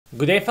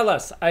Good day,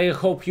 fellas. I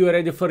hope you're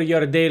ready for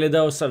your daily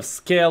dose of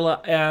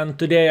skill, and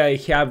today I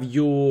have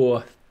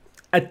you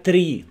a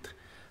treat.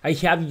 I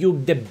have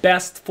you the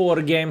best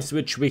 4 games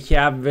which we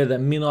have with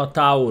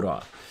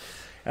Minotauro.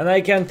 And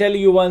I can tell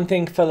you one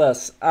thing,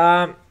 fellas.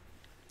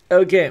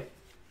 Okay,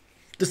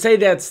 to say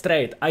that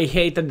straight, I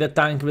hated the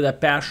tank with a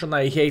passion.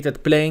 I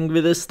hated playing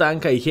with this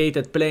tank. I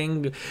hated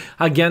playing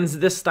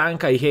against this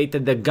tank. I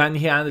hated the gun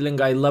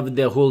handling. I loved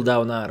the hull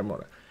down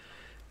armor.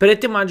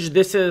 Pretty much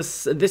this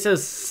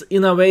is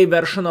in a way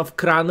version of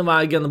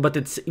Kranwagen, but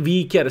it's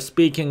weaker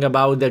speaking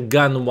about the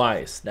gun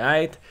wise,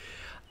 right?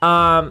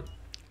 I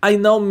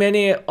know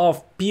many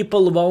of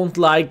people won't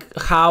like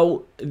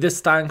how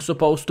this tank's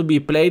supposed to be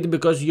played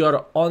because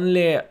your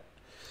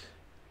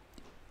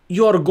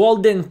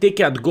golden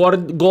ticket,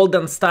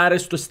 golden star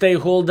is to stay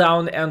hold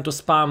down and to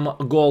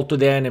spam gold to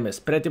the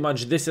enemies. Pretty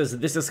much this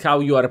is how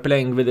you are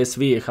playing with this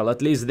vehicle.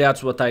 At least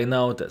that's what I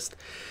noticed.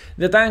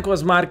 The tank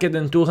was marked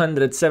in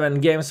 207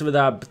 games with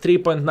a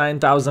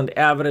 3,900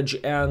 average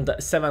and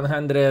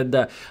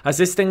 700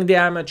 assisting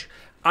damage.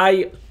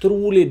 I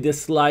truly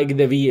dislike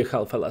the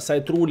vehicle, fellas. I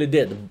truly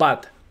did,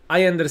 but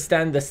I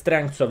understand the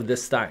strengths of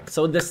this tank.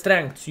 So the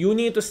strengths, you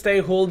need to stay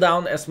hold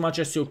down as much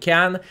as you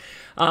can.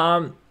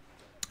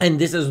 And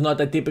this is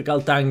not a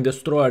typical tank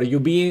destroyer. You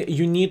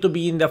need to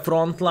be in the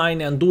front line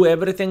and do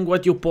everything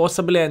what you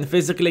possibly and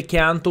physically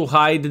can to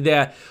hide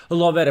the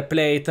lower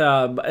plate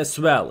as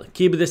well.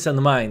 Keep this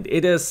in mind.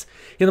 It is,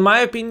 in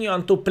my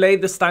opinion, to play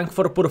this tank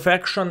for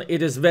perfection,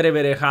 it is very,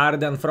 very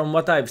hard. And from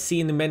what I've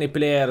seen, many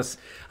players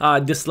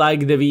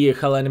dislike the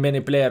vehicle and many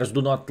players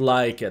do not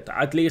like it.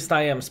 At least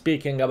I am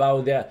speaking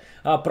about the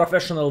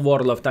professional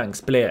World of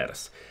Tanks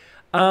players.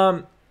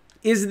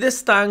 Is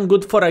this tank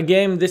good for a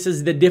game? This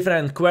is the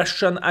different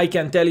question. I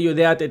can tell you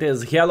that it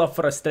is hell of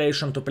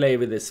frustration to play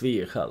with this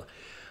vehicle.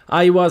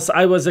 I was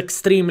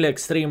extremely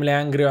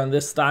angry on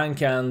this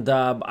tank, and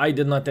I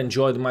did not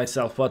enjoy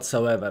myself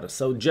whatsoever.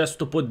 So just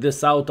to put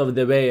this out of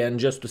the way and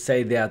just to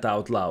say that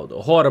out loud.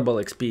 A horrible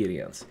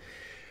experience.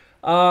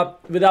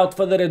 Without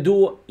further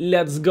ado,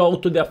 let's go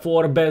to the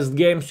 4 best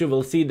games. You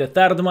will see the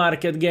 3rd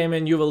market game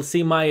and you will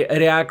see my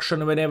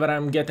reaction whenever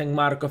I'm getting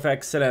Mark of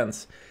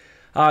Excellence.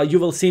 You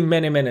will see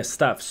many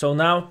stuff. So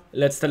now,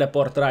 let's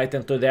teleport right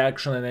into the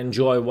action and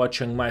enjoy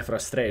watching my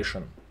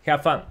frustration.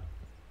 Have fun!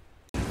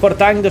 For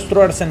tank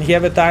destroyers and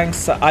heavy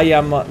tanks, I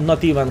am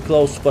not even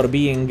close for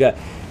being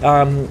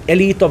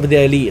elite of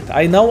the elite.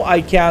 I know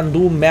I can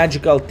do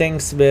magical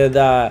things with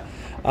light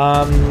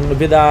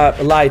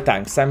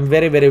tanks. I'm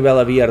very well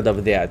aware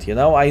of that, you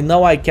know. I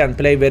know I can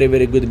play very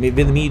good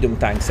with medium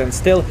tanks, and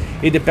still,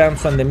 it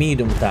depends on the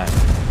medium tank.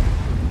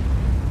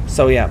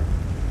 So yeah.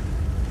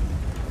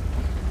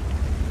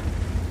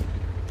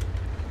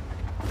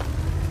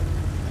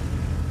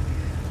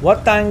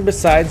 What tank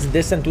besides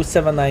this and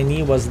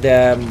 279E was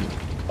the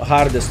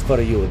hardest for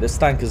you? This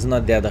tank is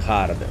not that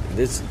hard.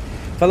 This,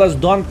 fellas,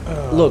 don't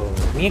look.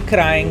 Me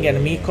crying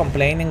and me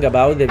complaining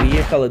about the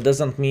vehicle, it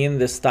doesn't mean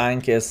this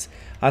tank is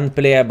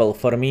unplayable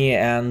for me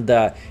and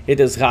it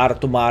is hard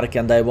to mark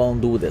and I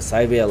won't do this.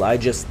 I will. I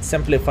just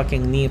simply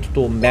fucking need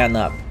to man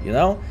up, you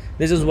know?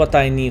 This is what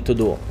I need to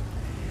do.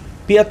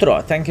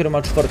 Pietro, thank you very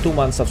much for 2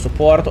 months of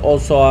support.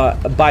 Also,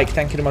 Bike,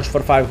 thank you very much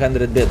for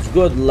 500 bits.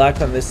 Good luck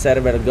on this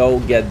server. Go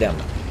get them.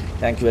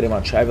 Thank you very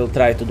much. I will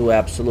try to do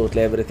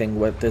absolutely everything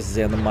what is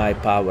in my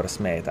powers,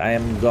 mate. I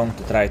am going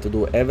to try to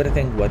do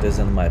everything what is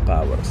in my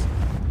powers.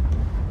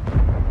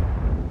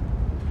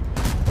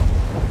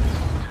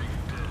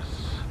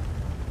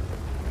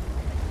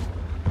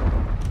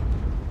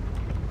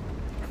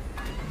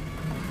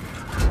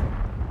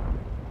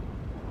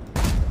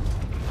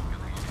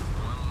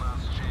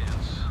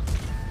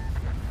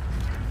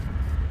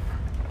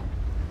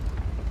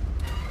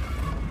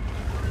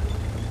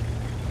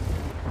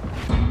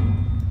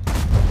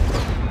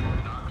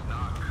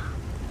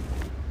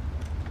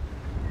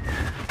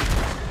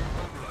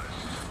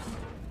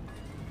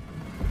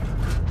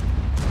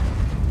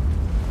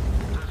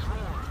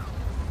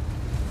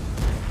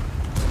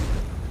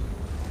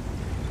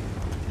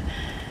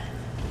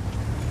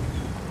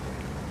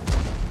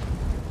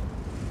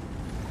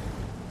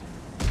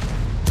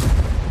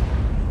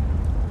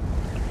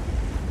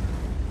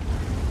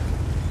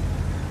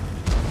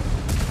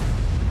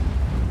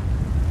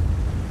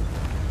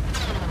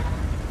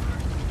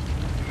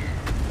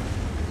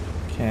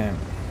 Okay.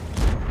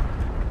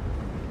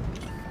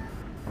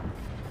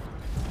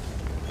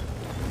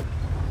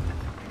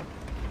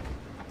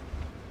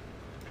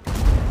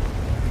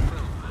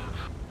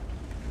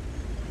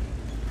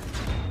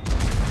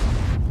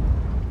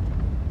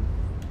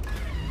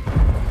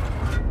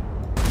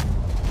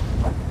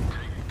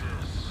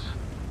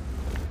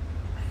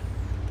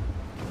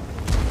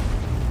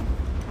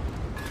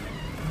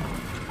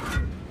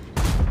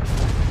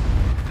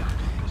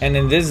 And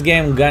in this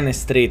game, gun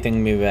is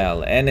treating me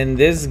well. And in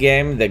this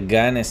game, the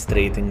gun is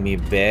treating me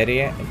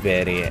very,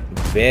 very,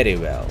 very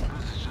well.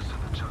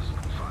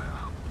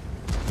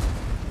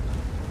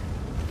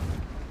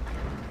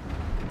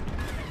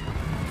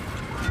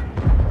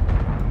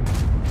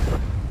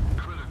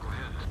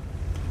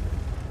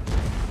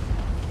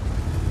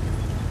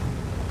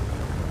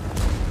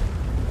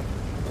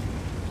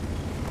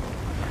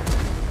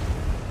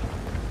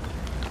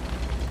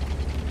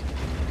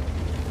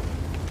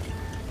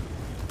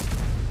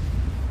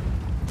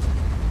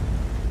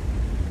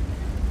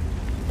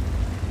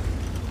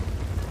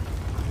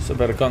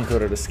 Super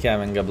Conqueror is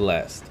having a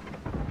blast.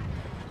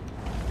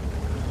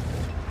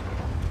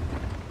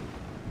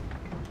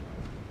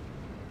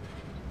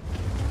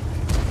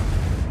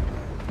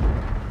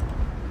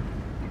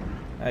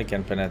 I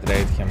can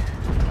penetrate him.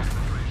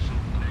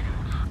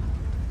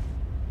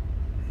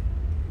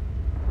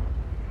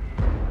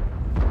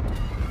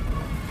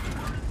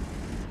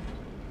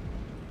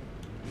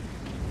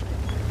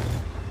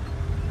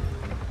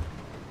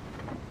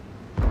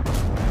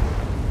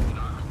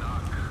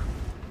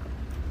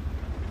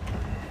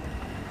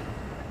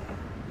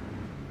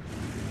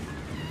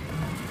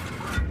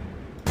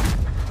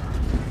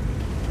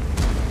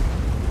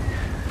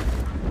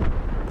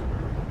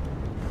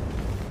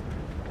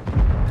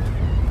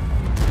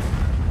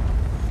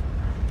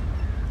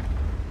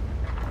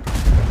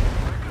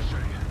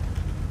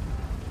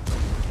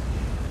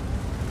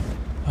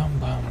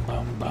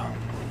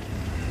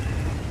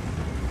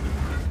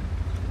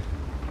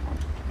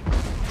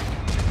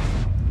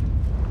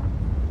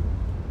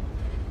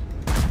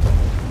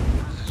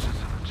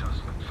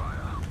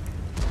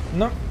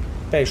 No,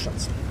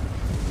 patience.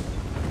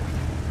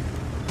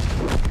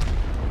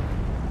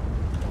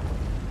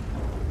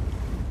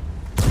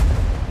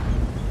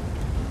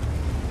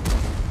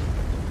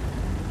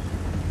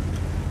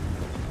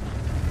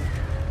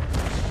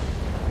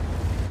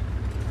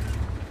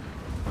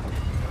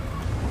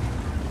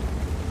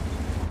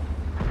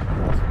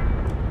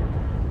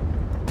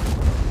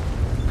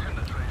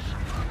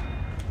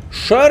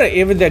 Sure,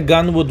 if the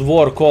gun would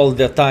work all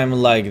the time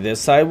like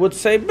this, I would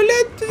say, bleh,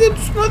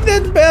 it's not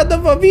that bad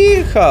of a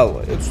vehicle.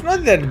 It's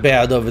not that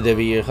bad of the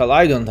vehicle.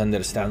 I don't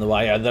understand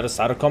why others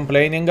are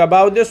complaining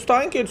about this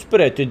tank. It's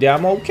pretty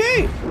damn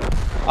okay.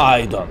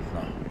 I don't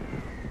know.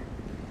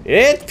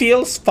 It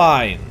feels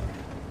fine.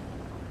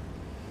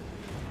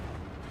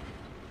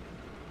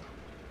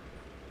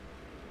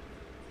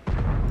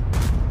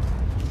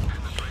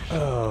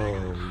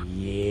 Oh,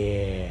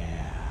 yeah.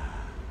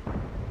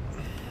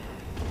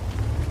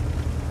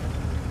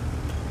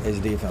 His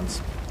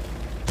defense.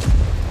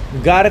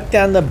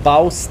 Garten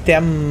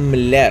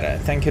Baustemler.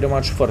 Thank you very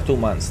much for 2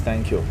 months.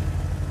 Thank you.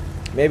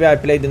 Maybe I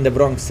played in the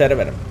wrong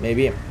server.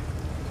 Maybe.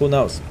 Who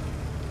knows?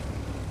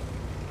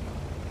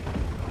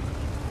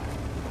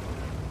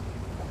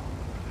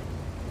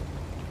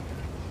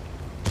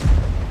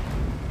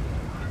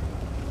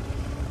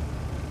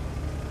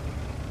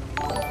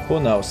 Who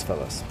knows,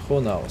 fellas?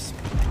 Who knows?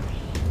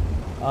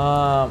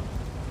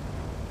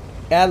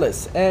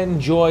 Alice,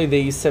 enjoy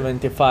the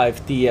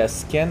E75 TS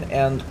skin,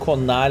 and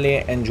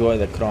Konali, enjoy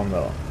the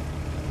Cromwell.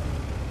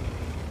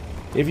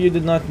 If you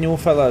did not know,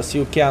 fellas,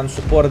 you can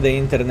support the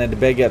internet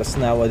beggars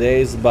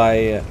nowadays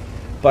by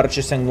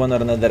purchasing one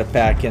or another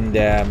pack in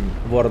the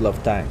World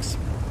of Tanks.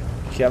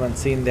 If you haven't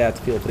seen that,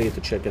 feel free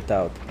to check it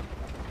out.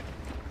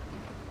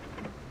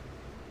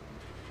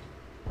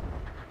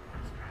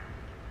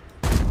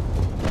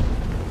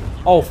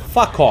 Oh,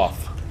 fuck off.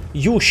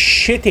 You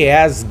shitty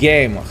ass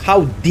game.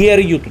 How dare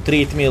you to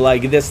treat me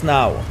like this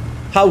now?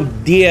 How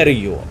dare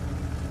you?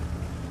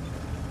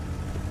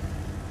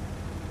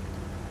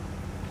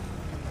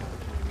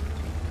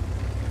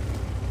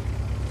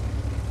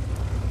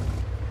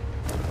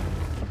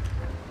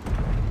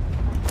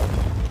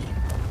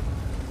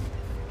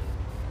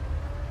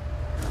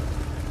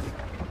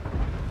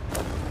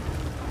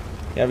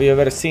 Have you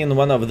ever seen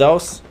one of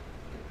those?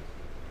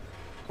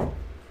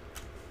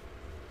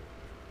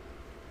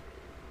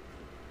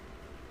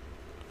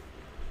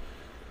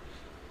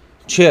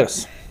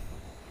 Cheers.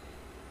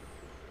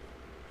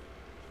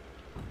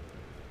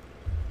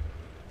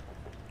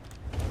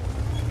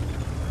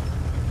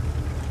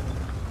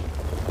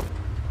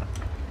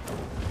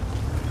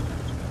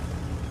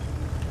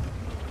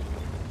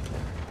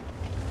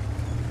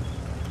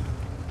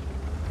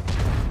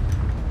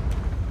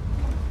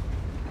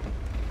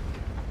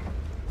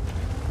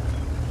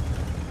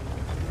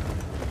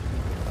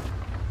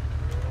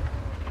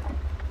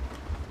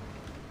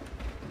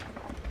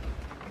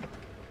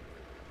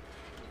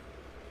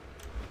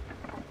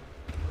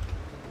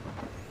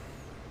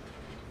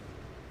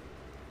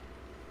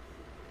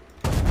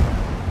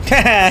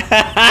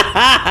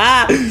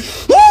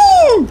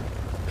 Woo!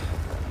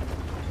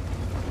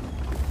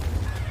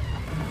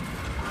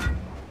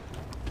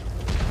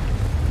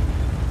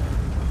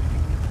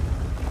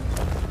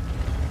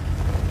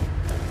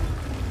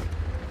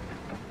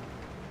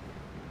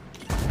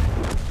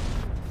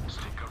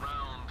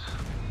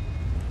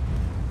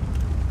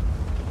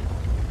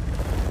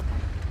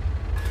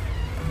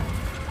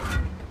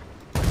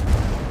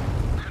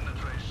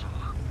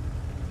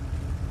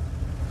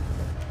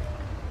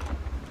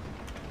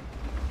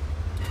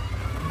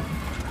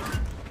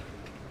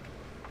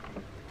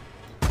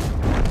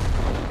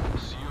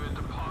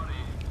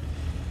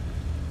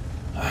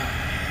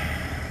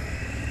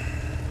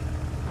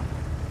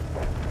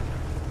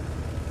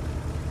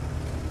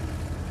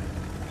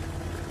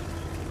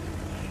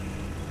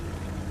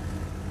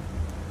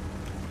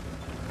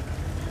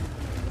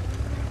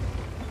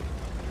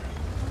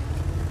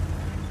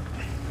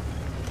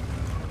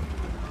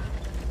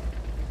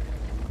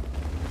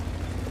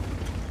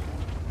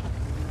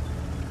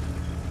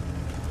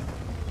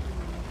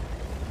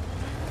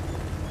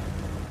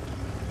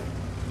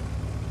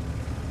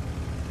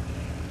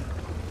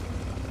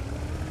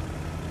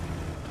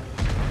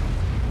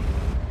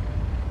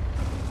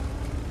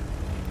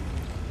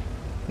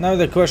 Now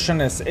the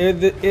question is,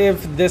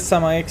 if this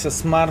Sama X is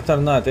smart or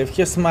not. If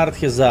he's smart,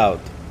 he's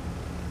out.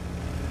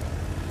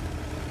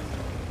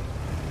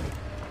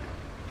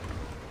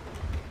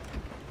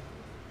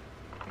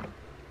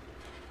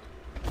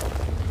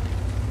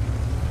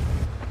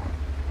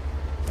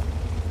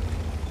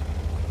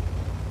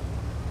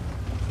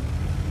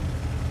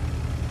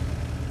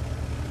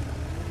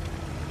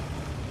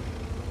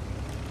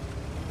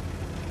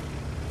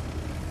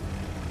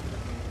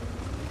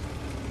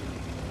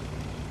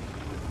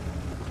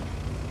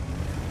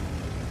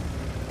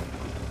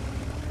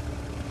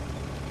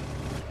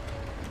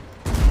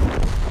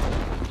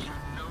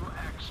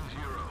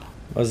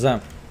 What's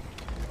that?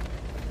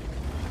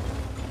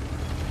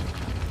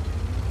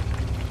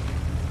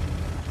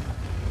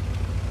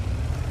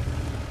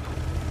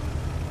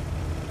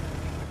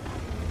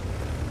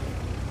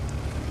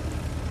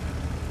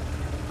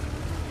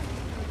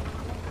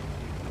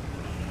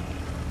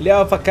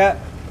 Leo Faka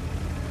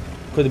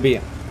could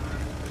be.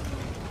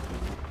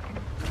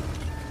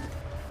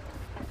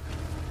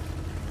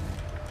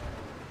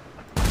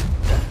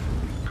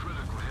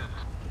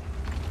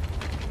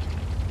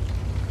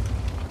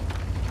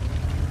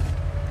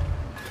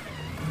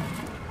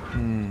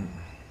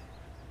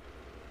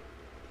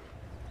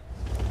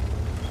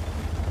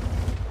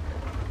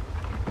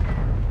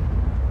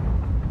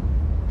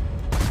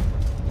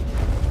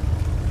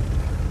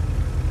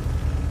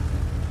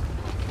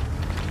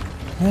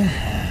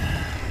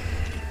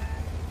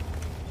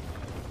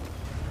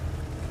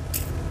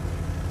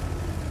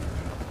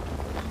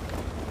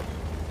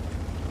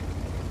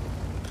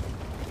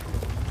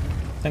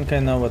 I think I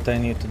know what I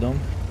need to do.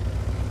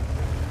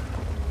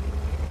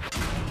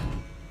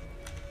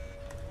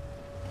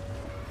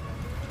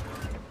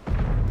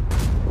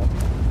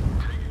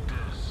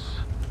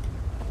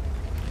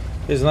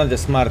 He's not the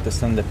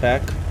smartest in the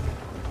pack.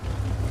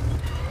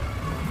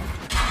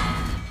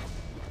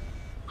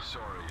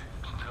 Sorry,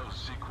 no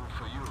sequel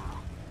for you.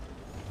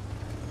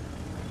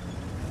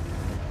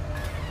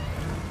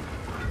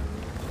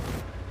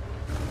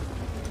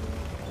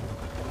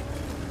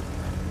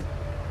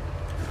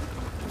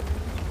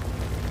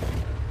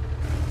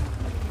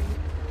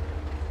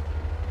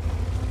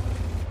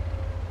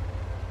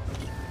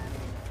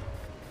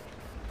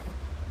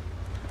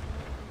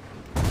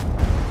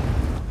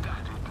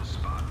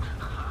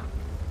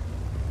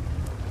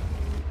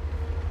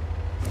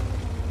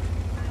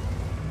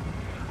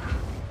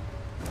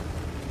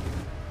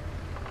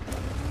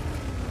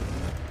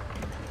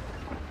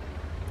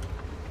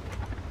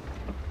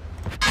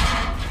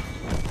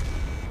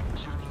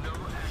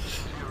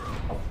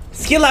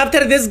 Skill,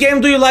 after this game,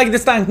 do you like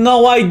this tank?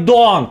 No, I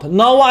don't.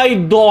 No, I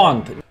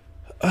don't.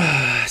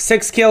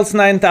 6 kills,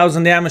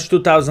 9,000 damage,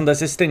 2,000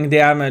 assisting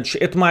damage.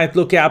 It might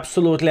look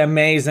absolutely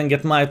amazing.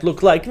 It might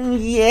look like,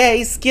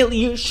 yay, Skill,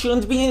 you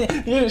shouldn't be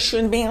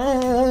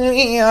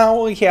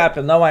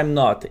happy. No, I'm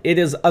not. It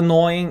is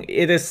annoying.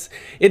 It is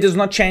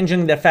not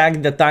changing the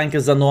fact that tank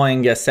is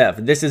annoying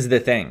SF. This is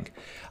the thing.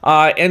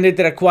 And it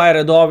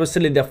required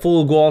obviously the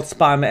full gold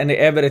spam and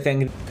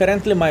everything.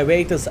 Currently my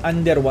weight is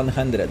under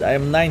 100. I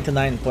am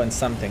 99 point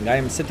something. I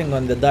am sitting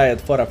on the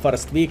diet for a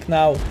first week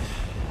now.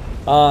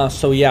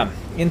 So yeah,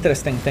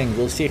 interesting thing.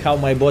 We'll see how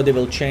my body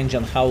will change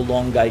and how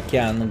long I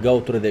can go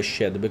through this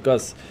shit.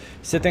 Because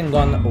sitting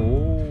on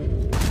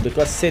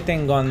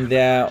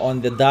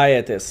the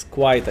diet is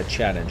quite a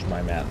challenge,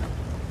 my man.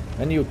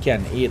 When you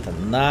can eat a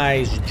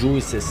nice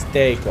juicy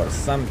steak or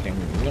something.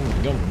 Yum,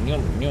 yum,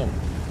 yum, yum.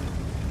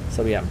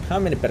 So yeah, how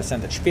many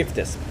percentage?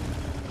 50s.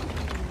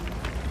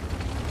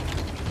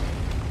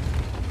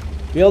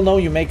 We all know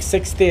you make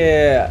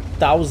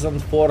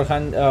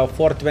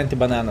 60,420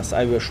 bananas.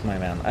 I wish, my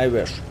man. I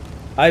wish.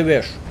 I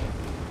wish.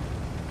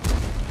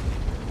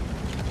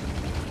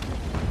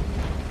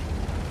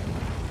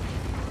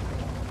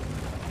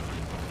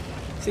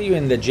 See you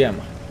in the gym.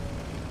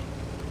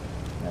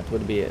 That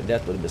would be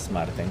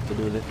smart thing to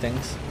do the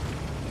things.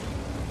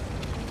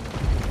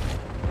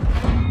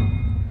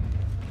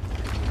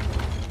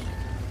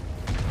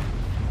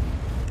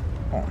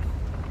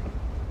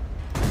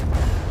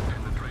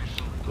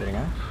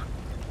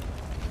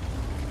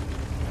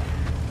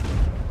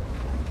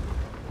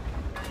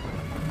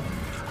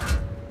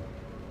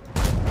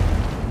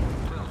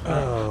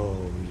 Oh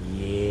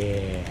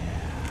yeah.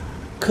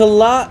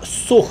 Kla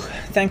Such,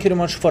 thank you very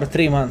much for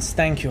 3 months.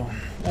 Thank you.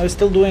 Are you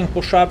still doing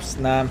push-ups?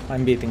 Nah,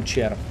 I'm beating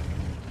chair.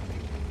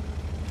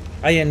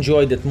 I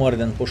enjoyed it more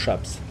than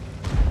push-ups.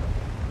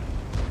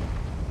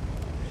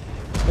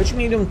 Which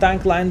medium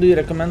tank line do you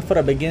recommend for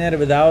a beginner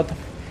without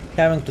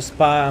having to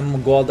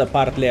spam gold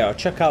apart Leo?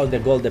 Check out the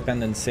gold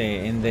dependency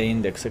in the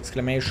index,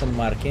 exclamation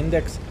mark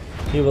index.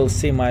 You will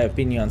see my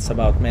opinions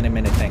about many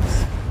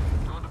things.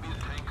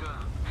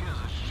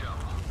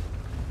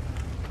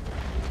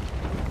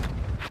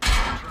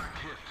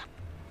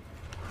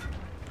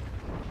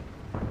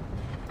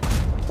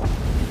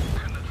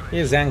 He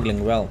is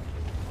angling well.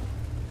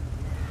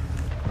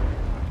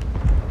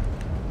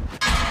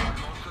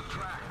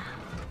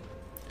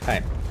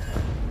 Hi.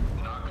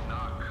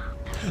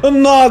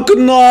 Knock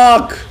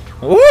knock!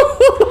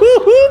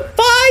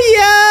 Fuck!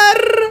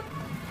 fire!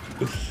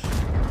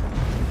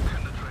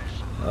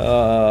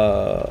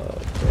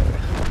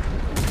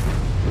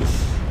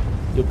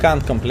 You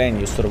can't complain,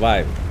 you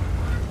survived.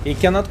 He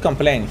cannot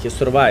complain, he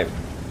survived.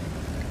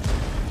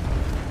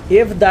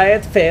 If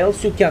diet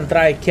fails, you can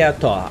try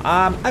keto.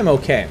 I'm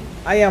okay.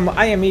 I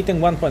am eating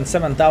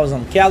 1.7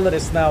 thousand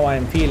calories now.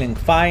 I'm feeling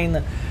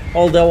fine.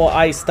 Although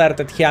I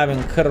started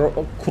having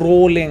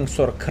crawlings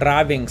or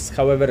cravings,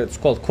 however it's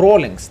called,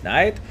 crawlings,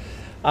 right?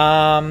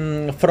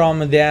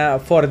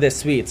 For the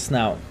sweets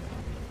now.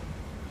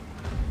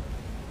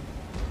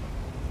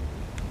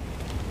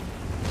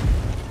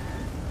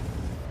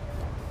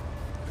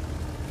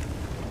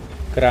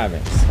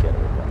 Cravings, here we go.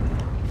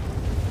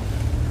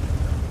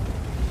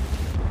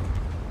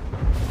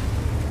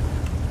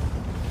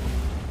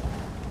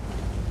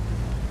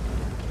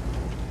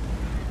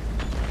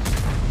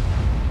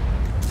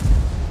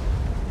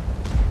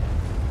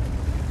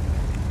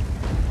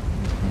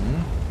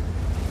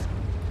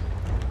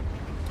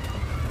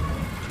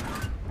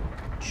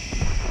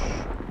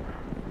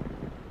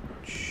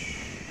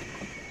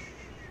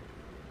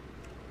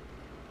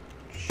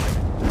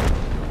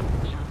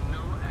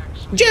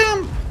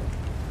 Jump!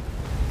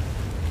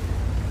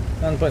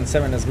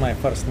 1.7 is my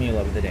first meal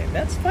of the day.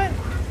 That's fine.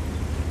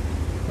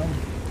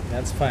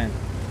 That's fine.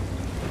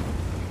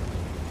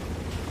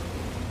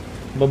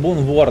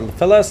 Baboon world.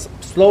 Fellas,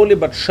 slowly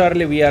but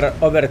surely we are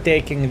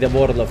overtaking the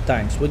world of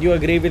tanks. Would you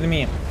agree with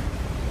me?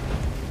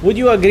 Would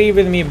you agree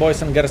with me,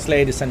 boys and girls,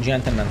 ladies and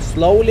gentlemen?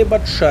 Slowly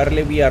but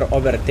surely we are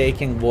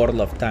overtaking world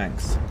of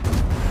tanks.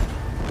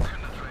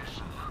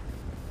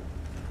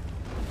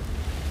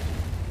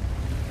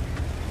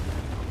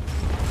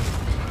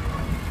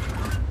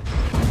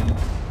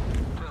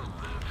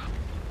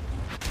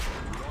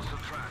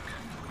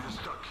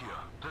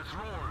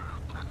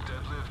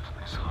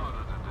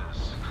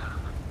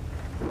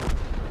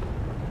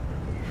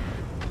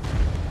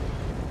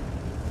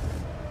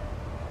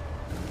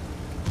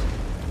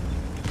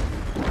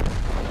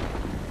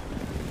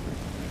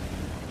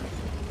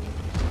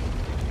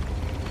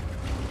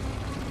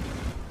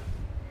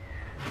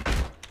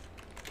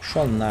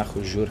 Шо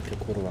нахуй, журки,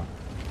 курва.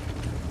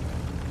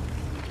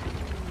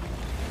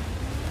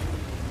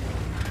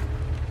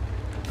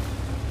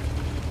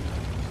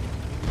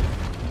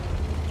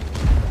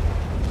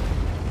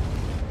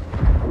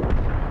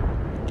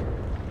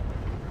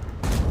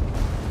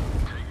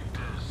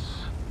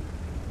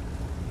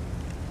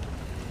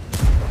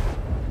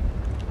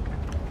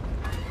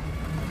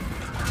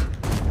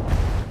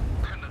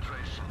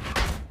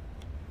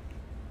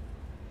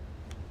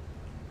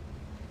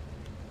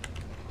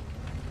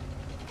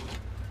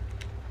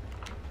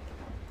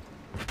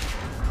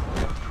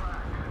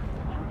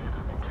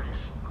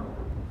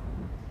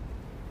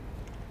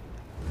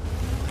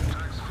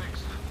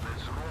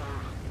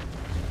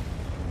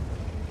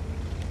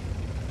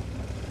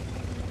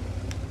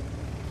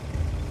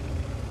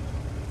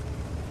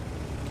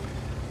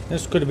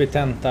 This could be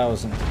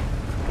 10,000.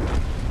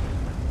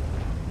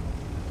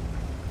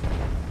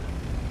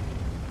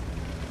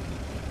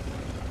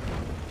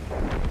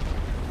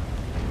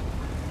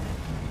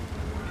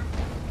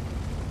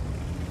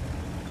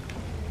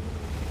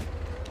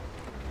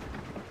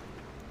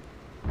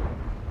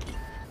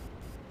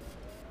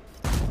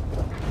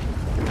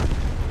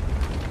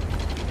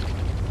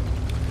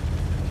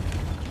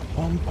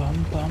 Pum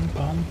pum pum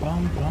pum pum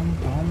pum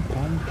pum pum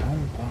pum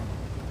pum.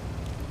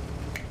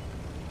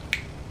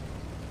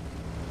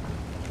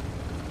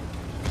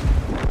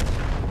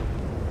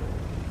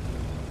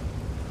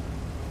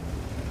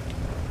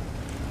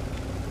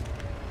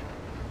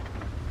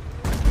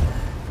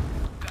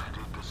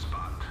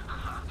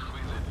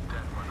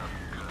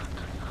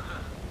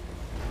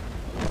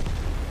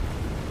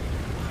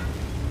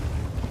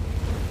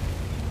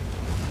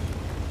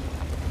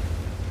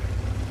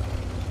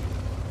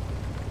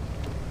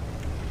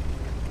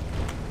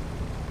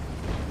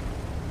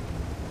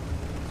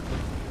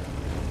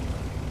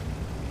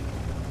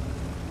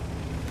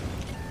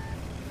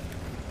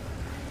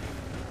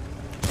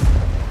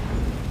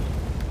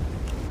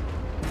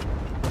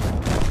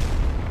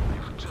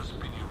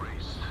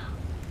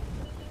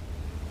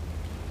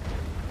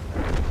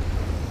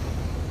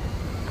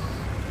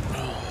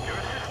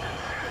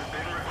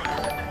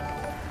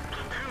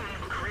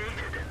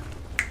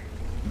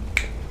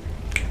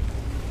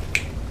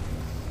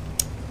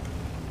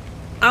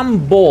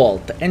 I'm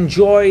bold.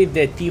 Enjoy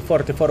the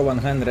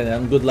T-44-100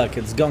 and good luck.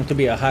 It's going to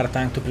be a hard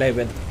tank to play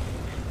with.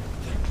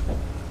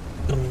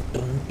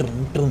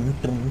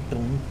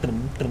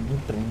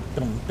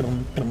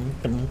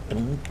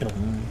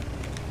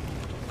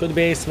 Could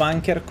be a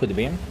swanker, could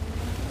be.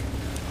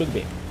 Could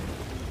be.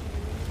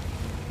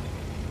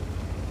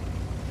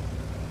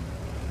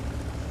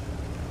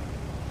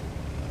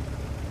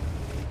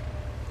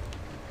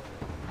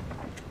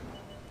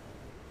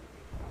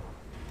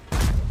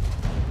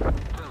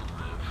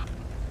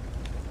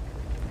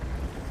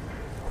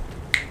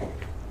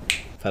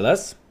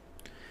 Fellas,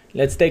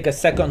 let's take a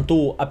second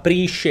to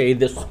appreciate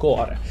the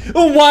score.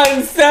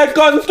 1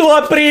 second to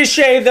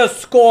appreciate the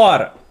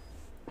score.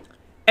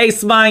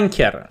 Ace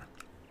Wanker.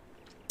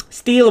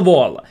 Steel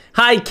Wall.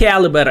 High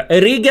Caliber.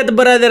 Rigged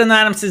Brother in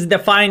Arms is the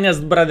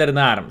finest Brother in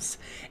Arms.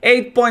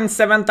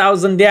 8.7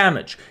 thousand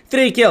damage.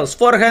 3 kills.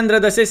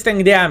 400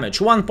 assisting damage.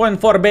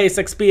 1.4 base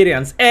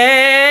experience. Ace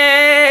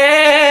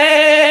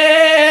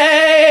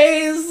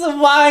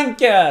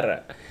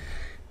Wanker.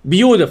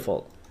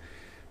 Beautiful.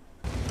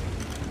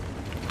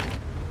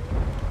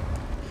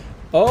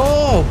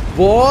 Oh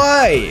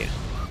boy.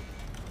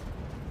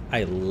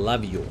 I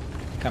love you.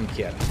 Come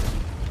here.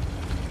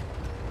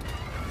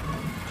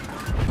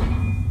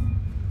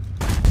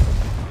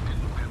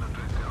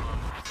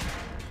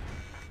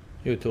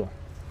 You too.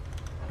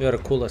 You're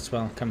cool as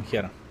well. Come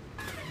here.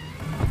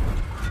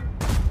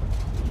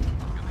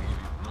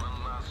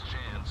 One last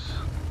chance.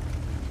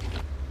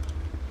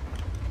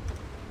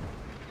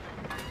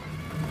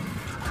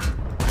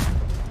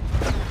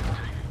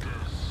 Take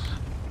this.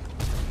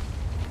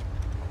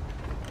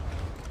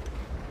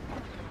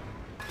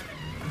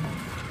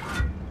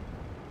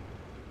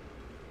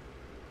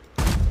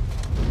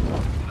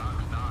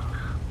 Knock, knock.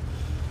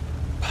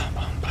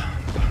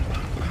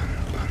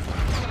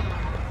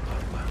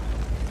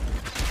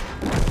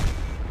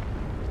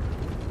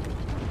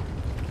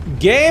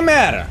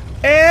 Gamer!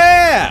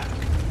 Eh!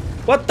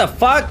 What the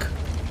fuck?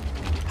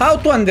 How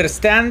to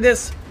understand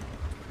this?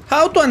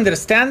 How to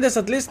understand this?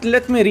 At least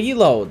let me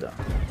reload.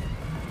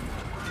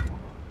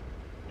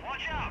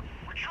 Watch out!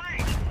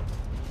 Retreat!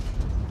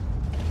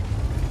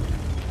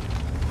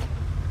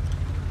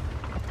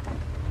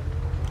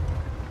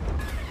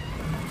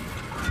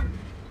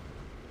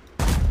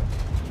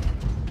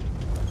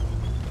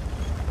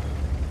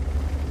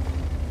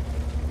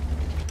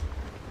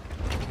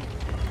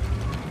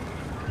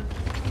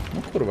 No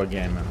kurwa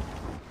gamer.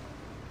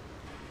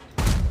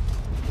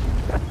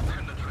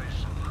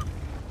 Penetration.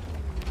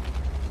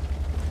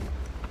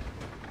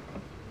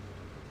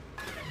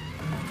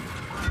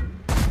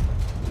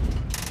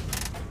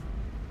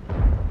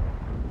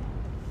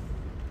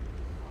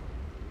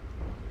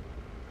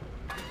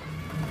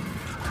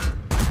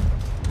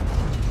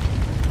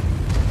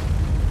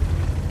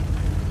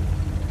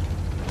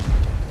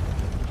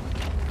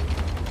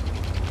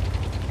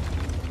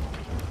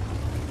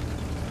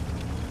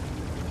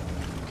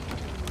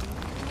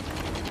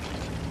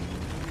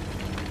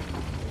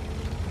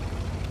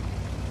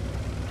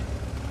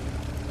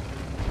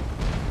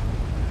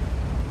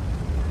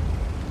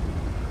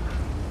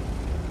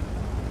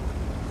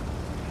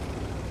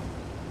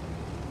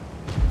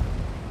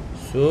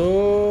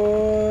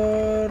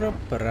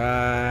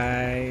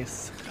 Surprise.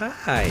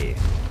 Hi. We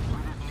didn't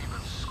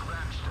even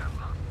scratch them.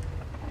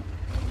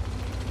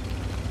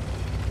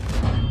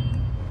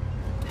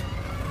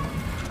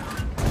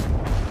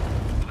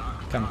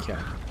 Come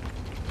here.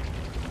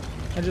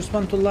 I just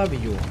want to love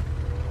you.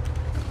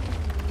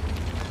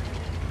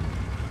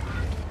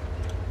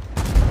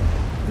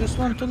 I just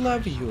want to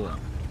love you.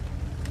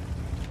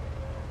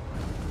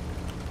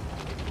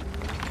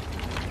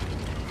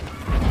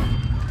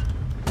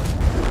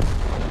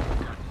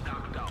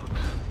 Knocked out.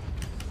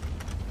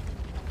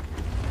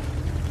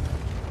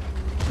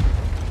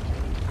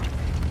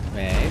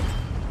 Wait.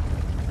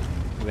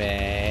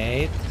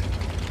 Wait.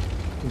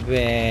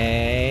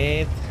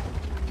 Wait.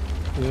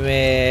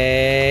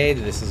 Wait.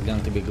 This is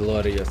going to be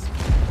glorious.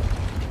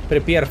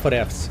 Prepare for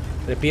Fs.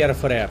 Prepare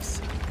for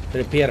Fs.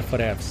 Prepare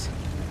for Fs.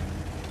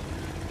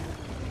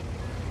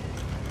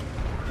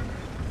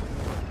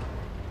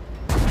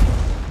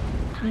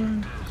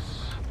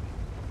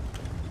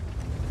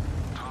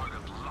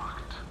 Target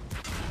locked.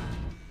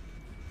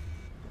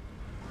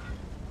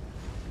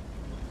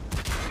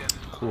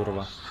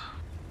 Kurwa.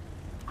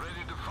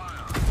 Ready to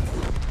fire.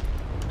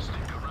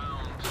 Stick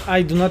around.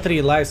 I do not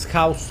realize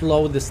how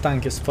slow this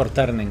tank is for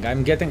turning.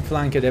 I'm getting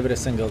flanked every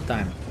single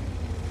time.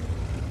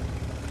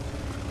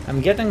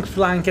 I'm getting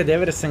flanked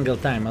every single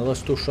time. I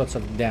lost 2 shots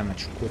of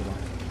damage, kurwa.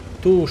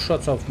 2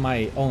 shots of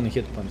my own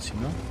hit points, you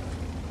know?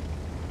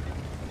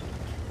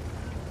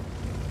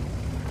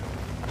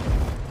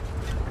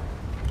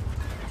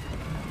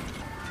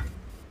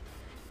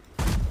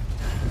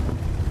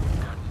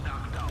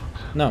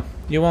 No,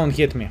 you won't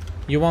hit me.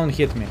 You won't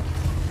hit me.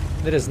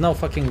 There is no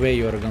fucking way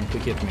you are going to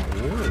hit me.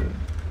 Ooh.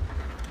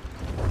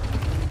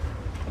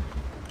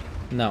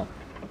 No.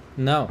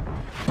 No.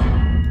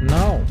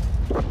 No.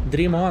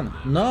 Dream on.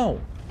 No.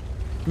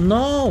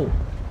 No.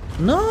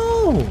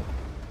 No.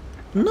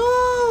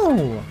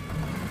 No.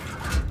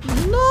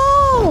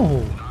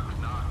 No.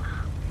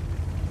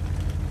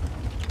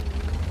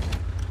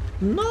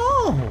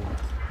 No.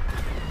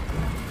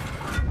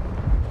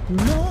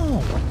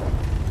 No.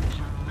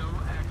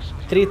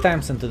 3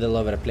 times into the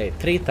lower plate.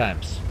 3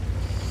 times.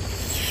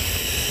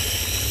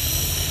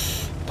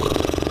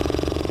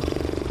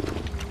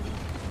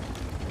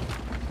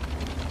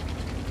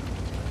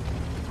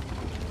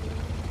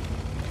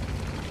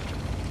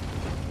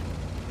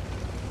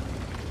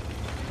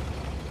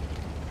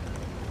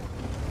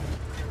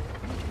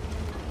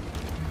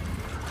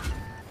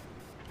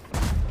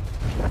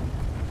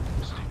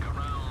 Stick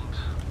around.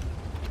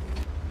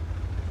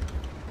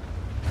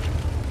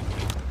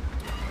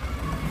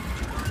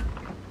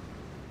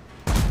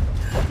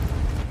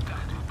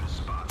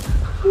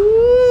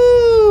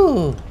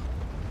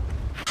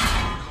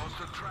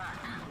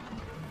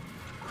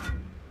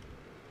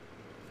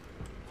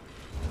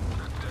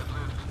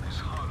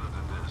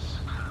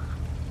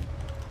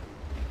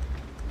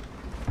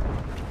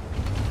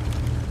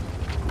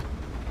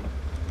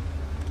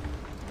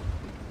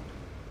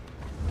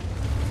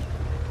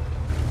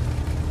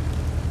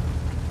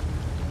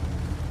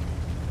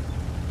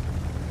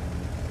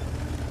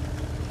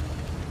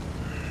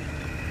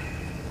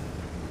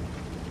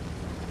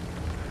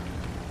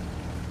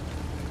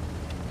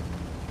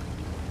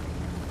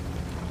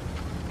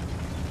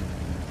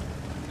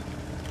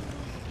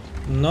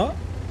 No.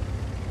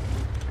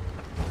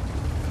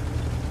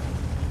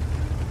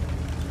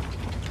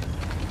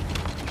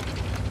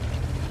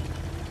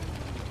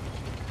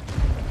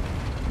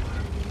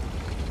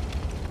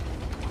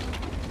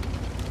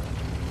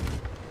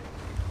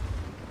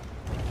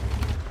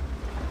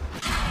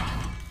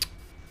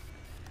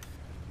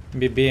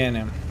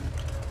 Bene.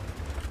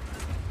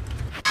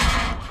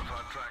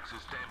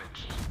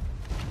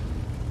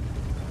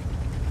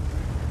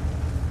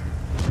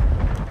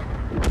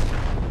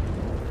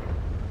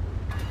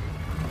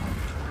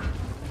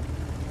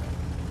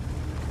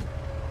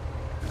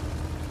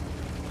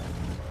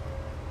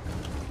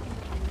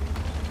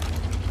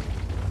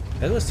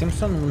 That was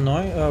Simpson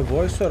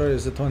voice, or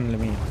is it only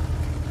me?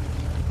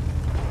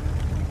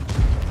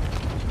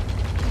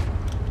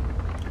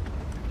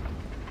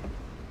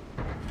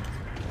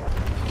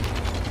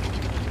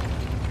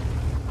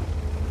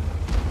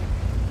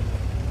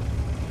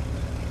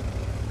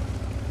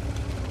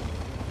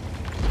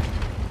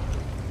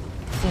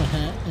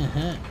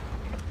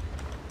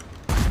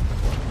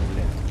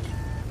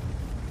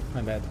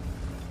 My bad.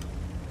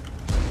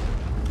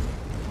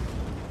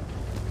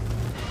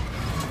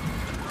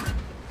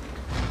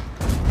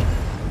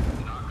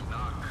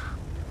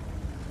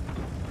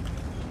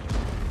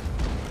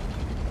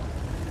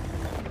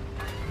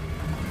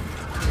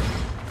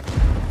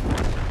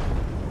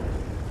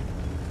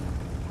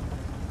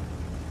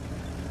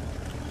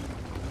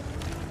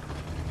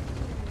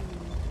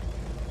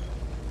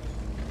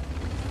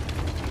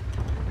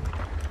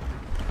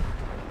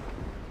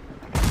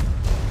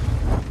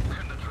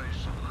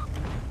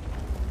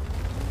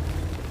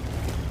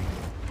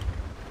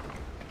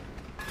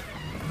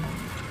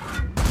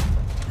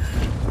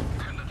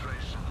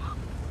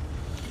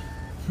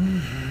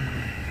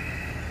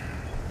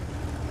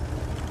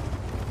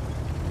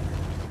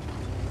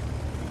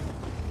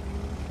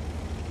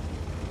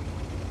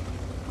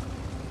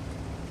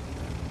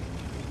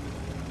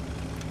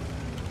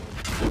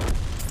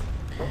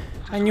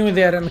 I knew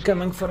they are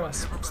coming for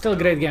us. Still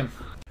great game.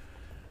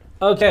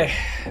 Okay,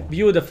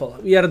 beautiful.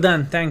 We are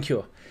done. Thank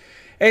you.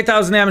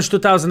 8,000 damage,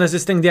 2,000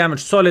 assisting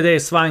damage. Solid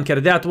ace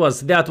flanker. That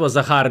was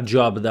a hard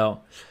job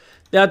though.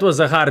 That was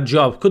a hard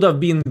job. Could have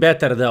been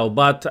better though,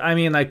 but I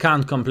mean, I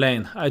can't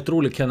complain. I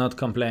truly cannot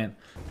complain.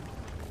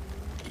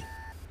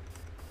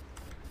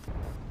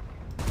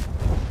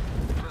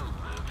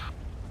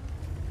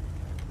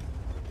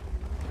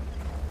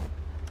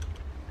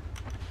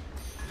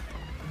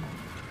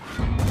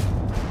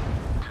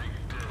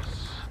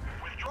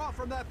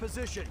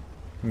 Position.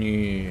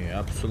 Yeah,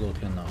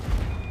 absolutely not.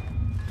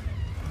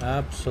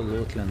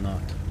 Absolutely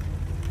not.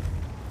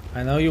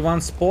 I know you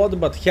want spot,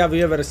 but have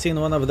you ever seen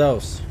one of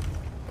those?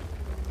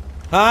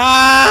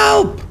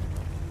 Help!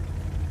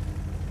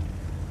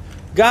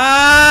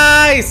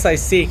 Guys! I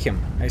see him.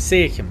 I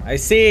see him. I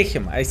see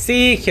him. I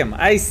see him.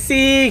 I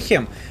see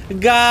him.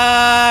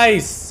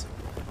 Guys!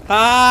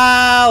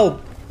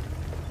 Help!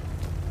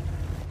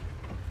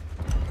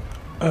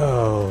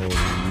 Oh,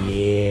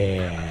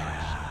 yeah.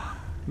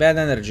 Bad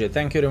energy.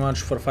 Thank you very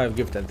much for 5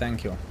 gifted.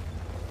 Thank you.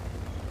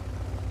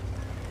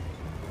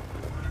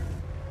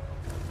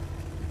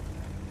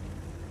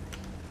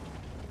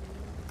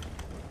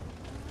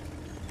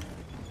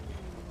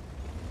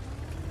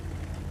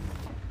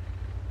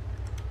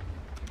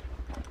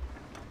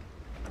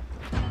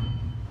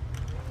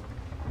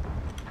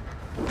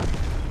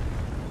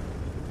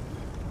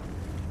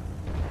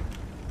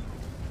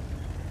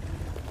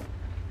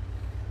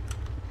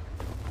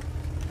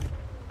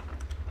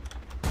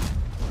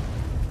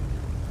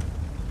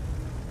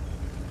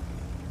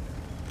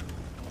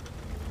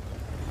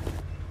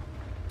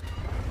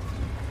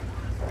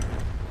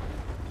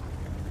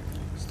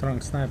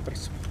 Strong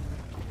snipers.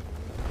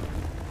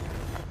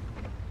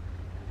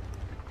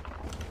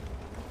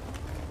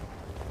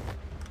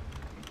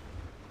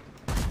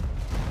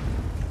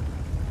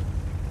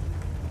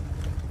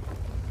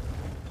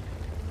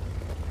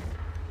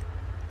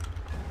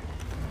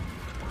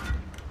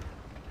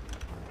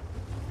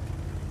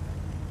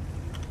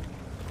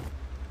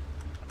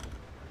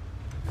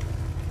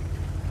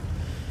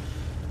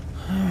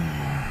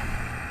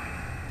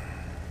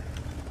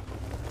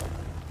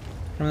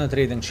 I'm not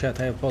reading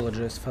chat, I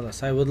apologize,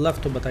 fellas. I would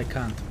love to, but I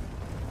can't.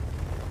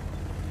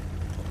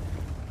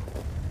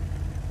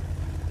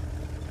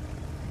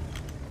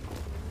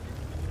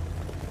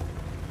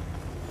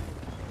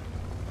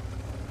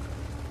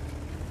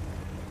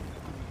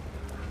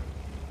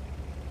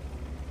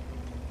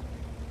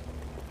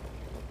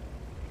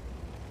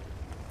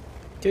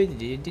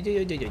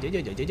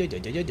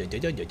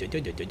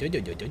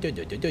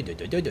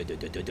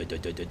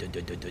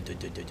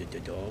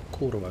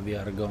 Kurva, we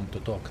are going to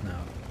talk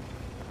now.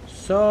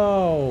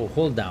 So,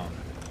 hold down,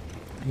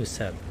 you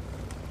said.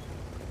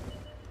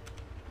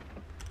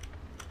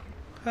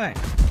 Hi.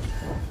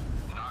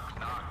 Knock,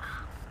 knock.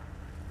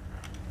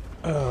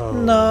 Oh,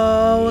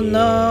 no, yeah.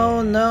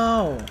 No,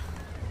 no.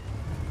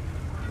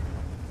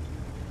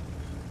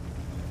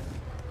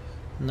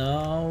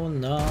 No,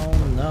 no,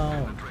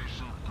 no.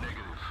 Penetration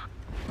negative.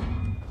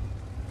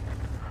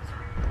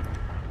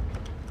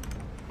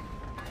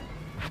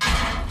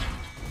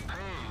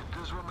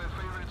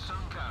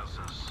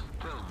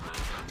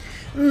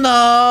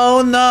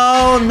 No,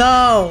 no,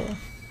 no.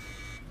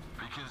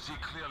 We can see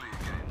clearly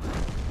again.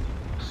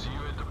 See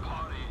you at the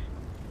party.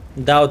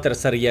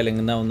 Doubters are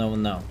yelling no, no,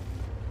 no.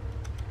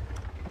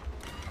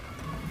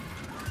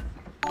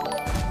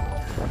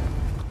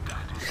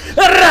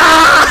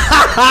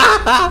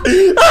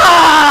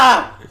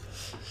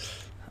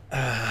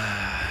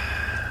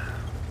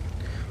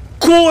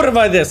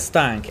 Kurva this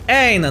tank!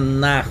 Eina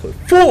nahui!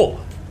 Фу!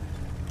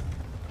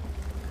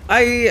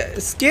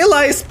 Skill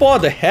I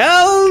spot!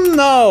 Hell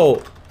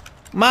no!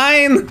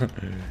 Mine!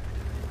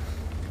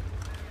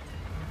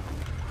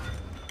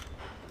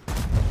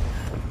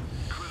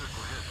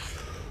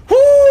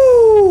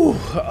 Whew!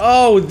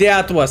 Oh,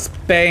 that was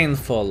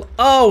painful.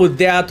 Oh,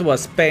 that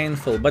was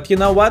painful. But you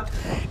know what?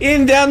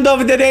 In the end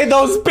of the day,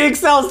 those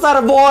pixels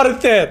are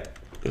worth it!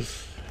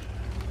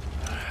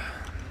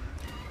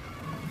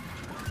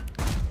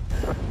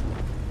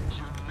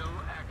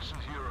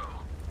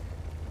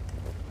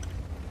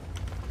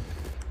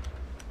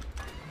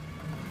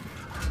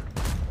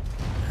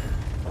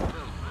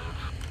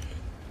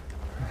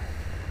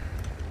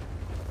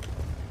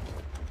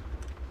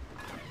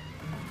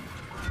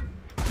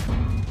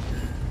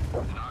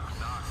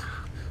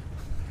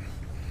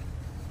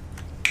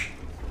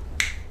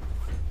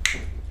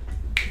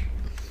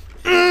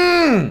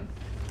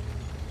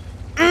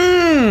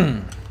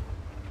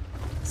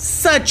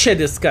 Such a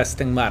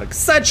disgusting mark.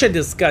 Such a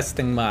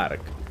disgusting mark.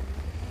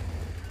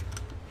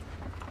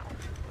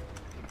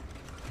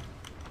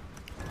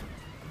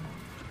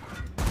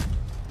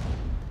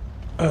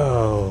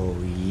 Oh,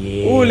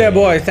 yeah. Ule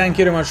boy, thank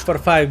you very much for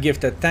 5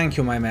 gifted. Thank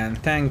you, my man.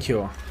 Thank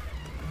you.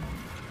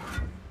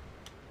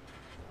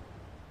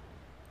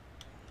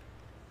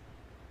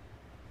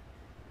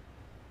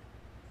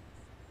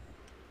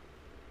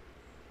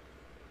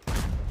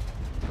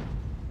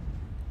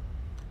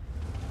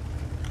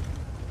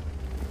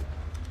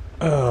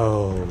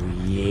 Oh,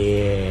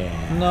 yeah.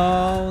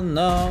 No,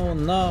 no,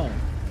 no.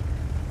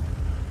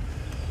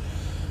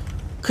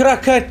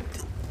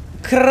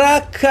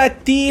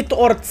 Krakatit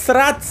or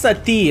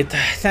Tsratsatit.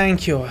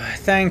 Thank you.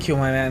 Thank you,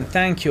 my man.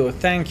 Thank you.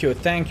 Thank you.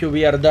 Thank you.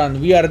 We are done.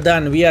 We are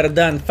done. We are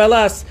done.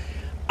 Fellas,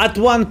 at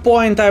one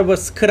point I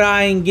was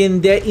crying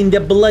in the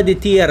bloody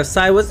tears.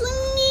 I was...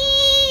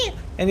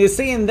 And you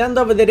see, in the end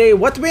of the day,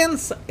 what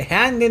wins?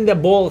 Hand in the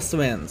balls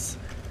wins.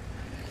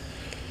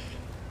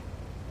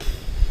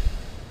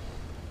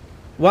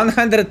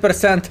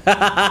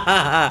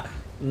 100%.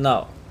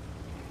 No.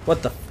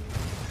 What the f...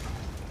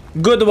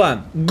 Good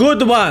one.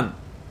 Good one.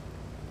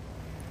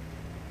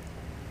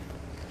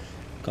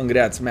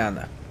 Congrats,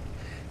 man.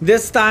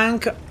 This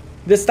tank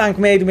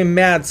made me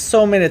mad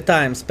so many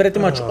times. Pretty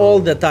much all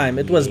the time.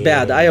 It was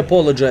bad. I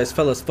apologize,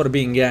 fellas, for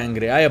being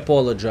angry. I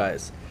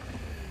apologize.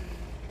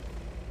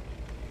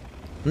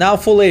 Now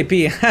full AP.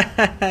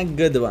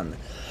 Good one.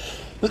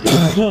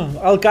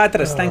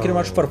 Alcatraz, thank you very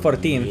much for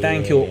 14.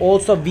 Thank you.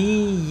 Also,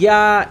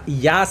 Via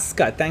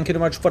Yaska, thank you very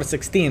much for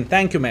 16.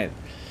 Thank you, mate.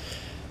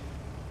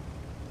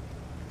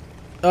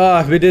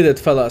 We did it,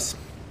 fellas.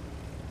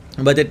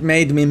 But it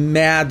made me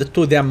mad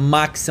to the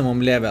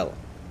maximum level.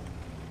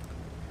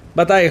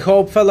 But I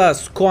hope,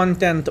 fellas,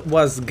 content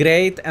was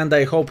great and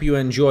I hope you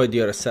enjoyed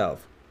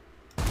yourself.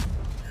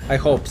 I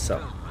hope so.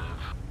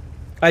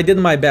 I did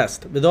my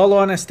best. With all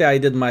honesty, I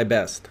did my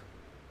best.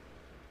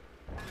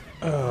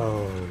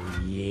 Oh,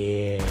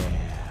 yeah.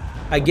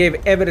 I gave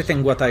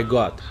everything what I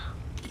got.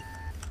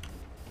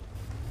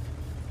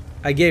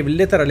 I gave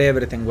literally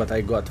everything what I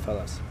got,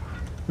 fellas.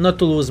 Not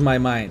to lose my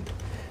mind.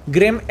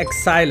 Grim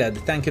Exiled,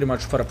 thank you very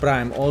much for a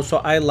prime. Also,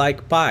 I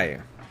like pie.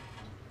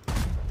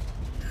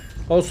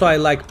 Also, I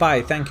like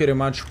pie. Thank you very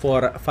much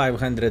for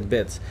 500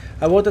 bits.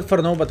 I voted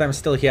for no, but I'm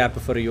still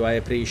happy for you. I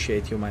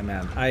appreciate you, my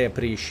man. I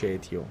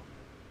appreciate you.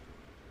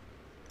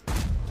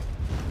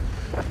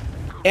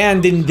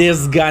 And in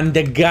this gun,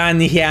 the gun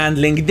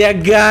handling.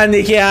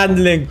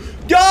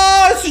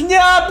 Oh,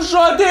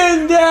 snapshot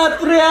in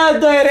that red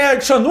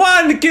direction.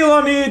 1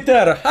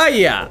 kilometer.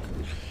 Hiya.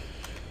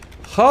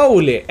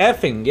 Holy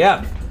effing,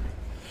 yeah.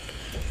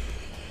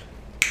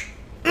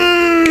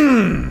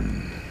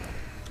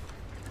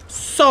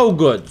 So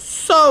good,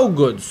 so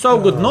good, so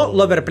good.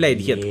 No overplayed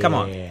hit, come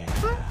on.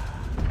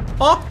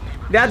 Oh,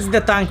 that's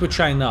the tank which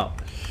I know.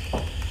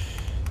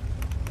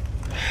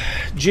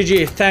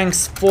 GG,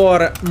 thanks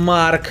for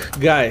Mark,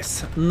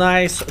 guys.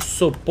 Nice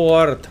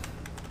support.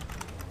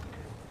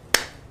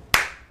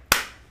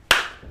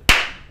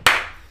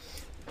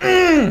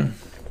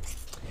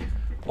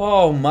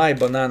 Oh my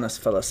bananas,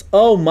 fellas.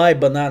 Oh my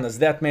bananas.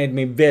 That made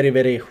me very,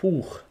 very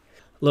whew.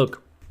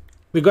 Look,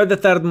 we got the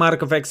 3rd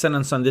mark of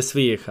excellence on this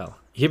vehicle.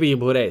 Hip hip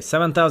hooray.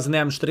 7,000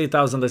 damage,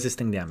 3,000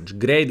 assisting damage.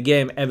 Great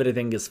game,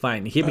 everything is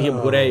fine. Hip hip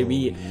hooray,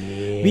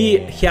 we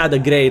had a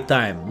great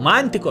time.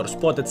 Manticore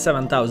spotted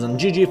 7,000.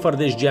 GG for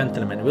this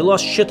gentleman. We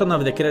lost shit ton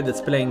of the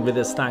credits playing with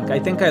this tank. I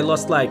think I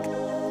lost like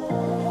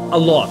a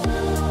lot.